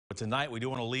tonight we do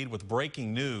want to lead with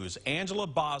breaking news. Angela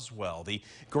Boswell, the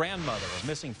grandmother of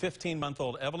missing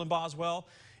 15-month-old Evelyn Boswell,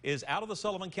 is out of the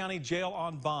Sullivan County Jail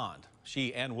on bond.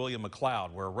 She and William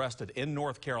McLeod were arrested in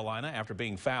North Carolina after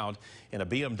being found in a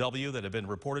BMW that had been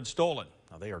reported stolen.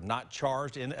 Now, they are not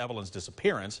charged in Evelyn's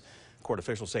disappearance. Court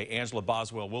officials say Angela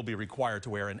Boswell will be required to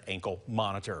wear an ankle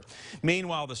monitor.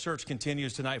 Meanwhile, the search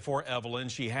continues tonight for Evelyn.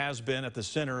 She has been at the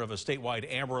center of a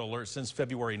statewide Amber Alert since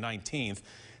February 19th.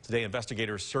 Today,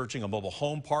 investigators searching a mobile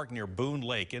home park near Boone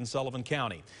Lake in Sullivan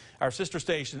County. Our sister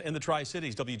station in the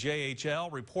Tri-Cities,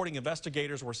 WJHL, reporting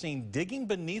investigators were seen digging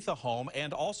beneath a home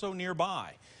and also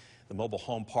nearby. The mobile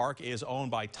home park is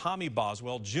owned by Tommy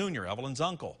Boswell Jr., Evelyn's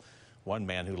uncle. One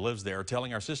man who lives there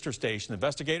telling our sister station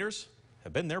investigators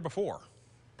have been there before.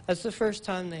 That's the first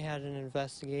time they had an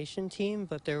investigation team,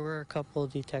 but there were a couple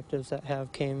of detectives that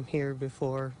have came here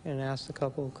before and asked a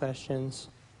couple of questions.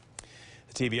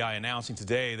 The TBI announcing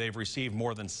today they've received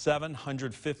more than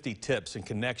 750 tips in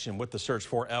connection with the search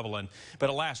for Evelyn. But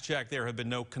at last check, there have been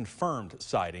no confirmed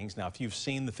sightings. Now, if you've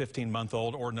seen the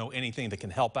 15-month-old or know anything that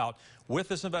can help out with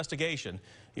this investigation,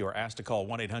 you are asked to call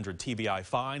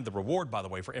 1-800-TBI-FIND. The reward, by the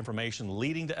way, for information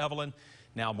leading to Evelyn,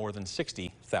 now more than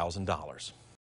 $60,000.